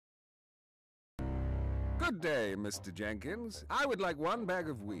Good day, Mr. Jenkins. I would like 1 bag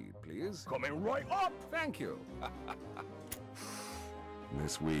of weed, please. Coming right up! Thank you.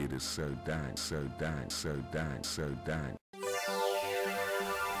 This weed is so dank, so dank, so dank, so dank.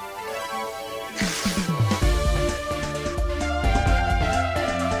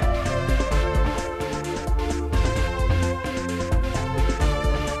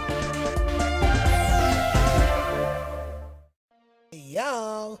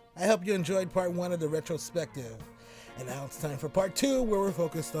 Y'all, I hope you enjoyed part 1 of the retrospective. And now it's time for part 2, where we're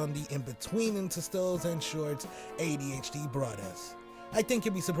focused on the in-between interstals and shorts ADHD brought us. I think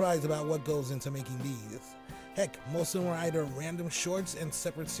you'll be surprised about what goes into making these. Heck, most of them are either random shorts and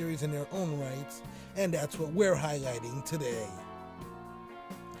separate series in their own rights, and that's what we're highlighting today.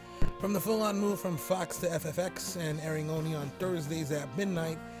 From the full-on move from Fox to FFX and airing only on Thursdays at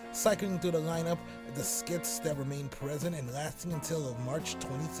midnight, cycling through the lineup of the skits that remain present and lasting until March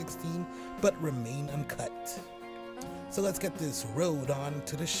 2016, but remain uncut. So let's get this road on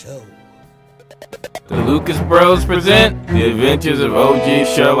to the show. The Lucas Bros present The Adventures of OG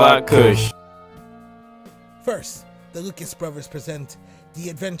Sherlock Kush. First, the Lucas Brothers present The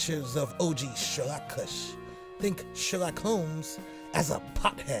Adventures of OG Sherlock Kush. Think Sherlock Holmes as a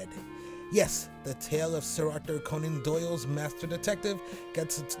pothead. Yes, the tale of Sir Arthur Conan Doyle's master detective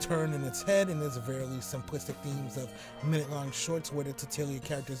gets its turn in its head in its very simplistic themes of minute-long shorts where the titular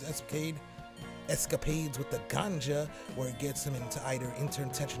character's escapades with the ganja, where it gets them into either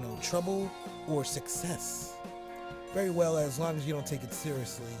intentional trouble or success. Very well, as long as you don't take it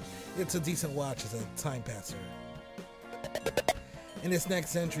seriously, it's a decent watch as a time passer. And this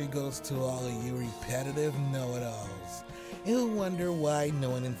next entry goes to all of you repetitive know-it-alls who wonder why no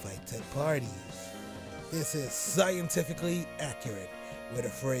one invites at parties. This is scientifically accurate, where the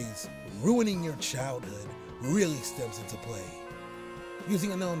phrase ruining your childhood really steps into play.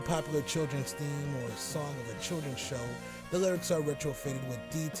 Using a known popular children's theme or song of a children's show, the lyrics are retrofitted with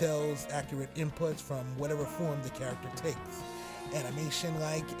details, accurate inputs from whatever form the character takes,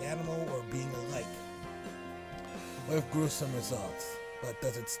 animation-like, animal, or being alike, with gruesome results. But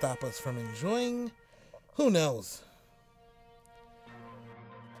does it stop us from enjoying? Who knows?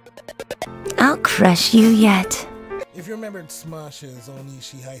 I'll crush you yet. If you remembered Smosh's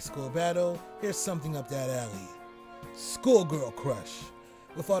Onishi High School battle, here's something up that alley. Schoolgirl Crush.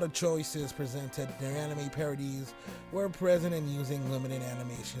 With all the choices presented, their anime parodies were present and using limited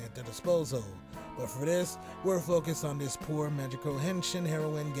animation at their disposal. But for this, we're focused on this poor magical henshin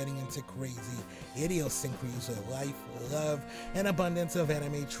heroine getting into crazy idiosyncrasies of life, love, and abundance of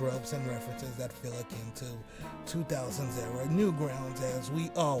anime tropes and references that feel akin to 2000s era Newgrounds, as we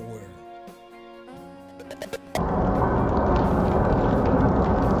all were.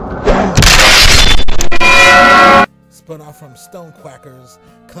 Spun off from Stonequackers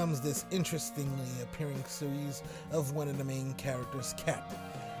comes this interestingly appearing series of one of the main characters, Cat,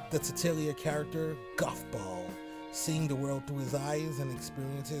 the titular character, Gothball, seeing the world through his eyes and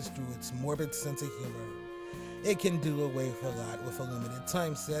experiences through its morbid sense of humor. It can do away with a lot with a limited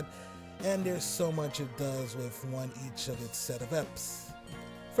time set, and there's so much it does with one each of its set of eps.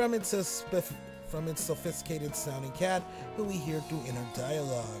 From its sophisticated sounding Cat, who we hear through inner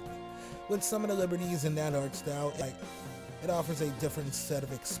dialogue. With some of the liberties in that art style, it offers a different set of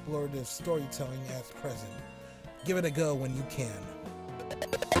explorative storytelling as present. Give it a go when you can.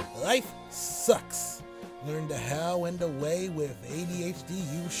 Life sucks. Learn the how and the way with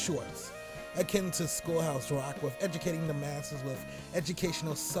ADHD shorts. Akin to Schoolhouse Rock, with educating the masses with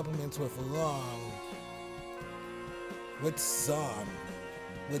educational supplements with song.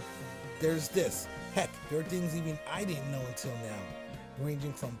 There's this. Heck, there are things even I didn't know until now,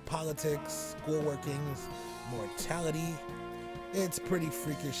 ranging from politics, school workings, mortality. It's pretty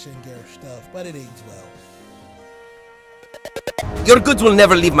freakish and garish stuff, but it aids well. Your goods will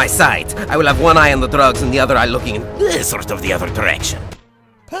never leave my sight. I will have one eye on the drugs and the other eye looking in sort of the other direction.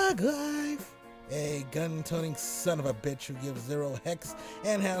 Pug Life! A gun-toting son of a bitch who gives zero hex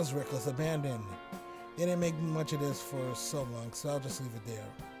and has reckless abandon. They didn't make much of this for so long, so I'll just leave it there.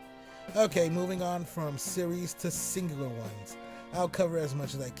 Okay, moving on from series to singular ones. I'll cover as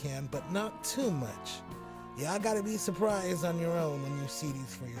much as I can, but not too much. Y'all gotta be surprised on your own when you see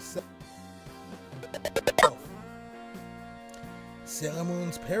these for yourself. Sailor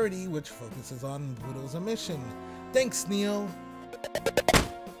Moon's parody, which focuses on Pluto's emission. Thanks, Neil.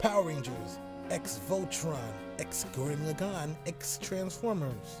 Power Rangers, X-Voltron, X-Gurren Lagann,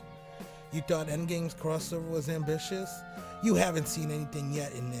 X-Transformers. You thought Endgame's crossover was ambitious? You haven't seen anything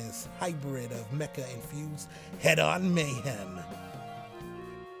yet in this hybrid of mecha-infused head-on mayhem.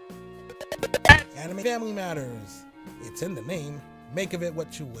 Anime Family Matters. It's in the name. Make of it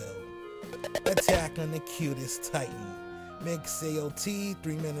what you will. Attack on the Cutest Titan. Mix AOT,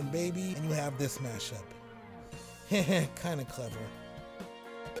 3 Men and Baby, and you have this mashup. Heh, kinda clever.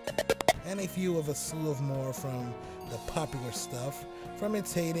 And a few of a slew of more from the popular stuff from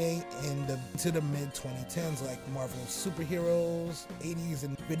its heyday to the mid-2010s, like Marvel's superheroes, 80s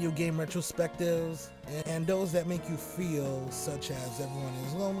and video game retrospectives, and those that make you feel, such as Everyone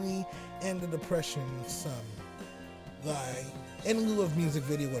is Lonely and The Depression Some. Like, in lieu of music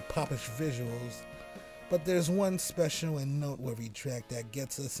video with popish visuals, but there's one special and noteworthy track that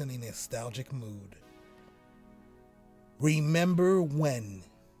gets us in a nostalgic mood. Remember When.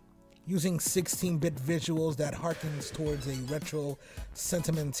 Using 16-bit visuals that harkens towards a retro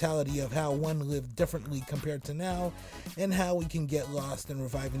sentimentality of how one lived differently compared to now, and how we can get lost in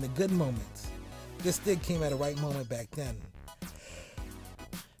reviving the good moments. This dig came at a right moment back then.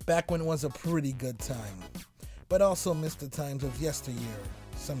 Back when it was a pretty good time, but also missed the times of yesteryear,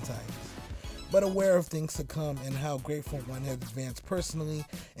 sometimes. But aware of things to come and how grateful one has advanced personally,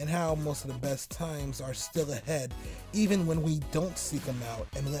 and how most of the best times are still ahead, even when we don't seek them out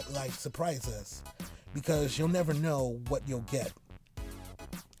and let life surprise us, because you'll never know what you'll get.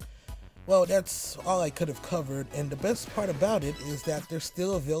 Well, that's all I could have covered, and the best part about it is that they're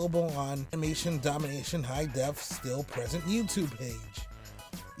still available on Domination High Def still present YouTube page.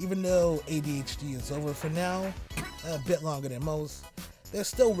 Even though ADHD is over for now, a bit longer than most, they're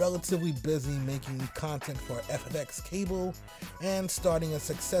still relatively busy making content for FFX Cable and starting a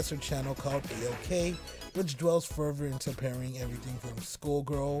successor channel called AOK, which dwells further into pairing everything from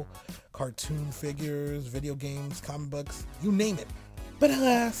schoolgirl, cartoon figures, video games, comic books, you name it. But at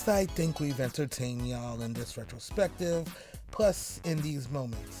last, I think we've entertained y'all in this retrospective, plus in these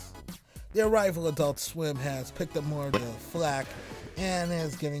moments. Their rival Adult Swim has picked up more of the flack and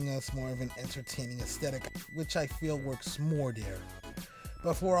is giving us more of an entertaining aesthetic, which I feel works more there.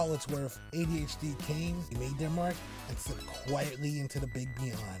 But for all it's worth, ADHD came, they made their mark, and slipped quietly into the big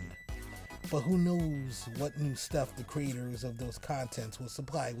beyond. But who knows what new stuff the creators of those contents will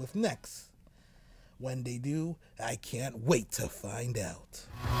supply with next. When they do, I can't wait to find out.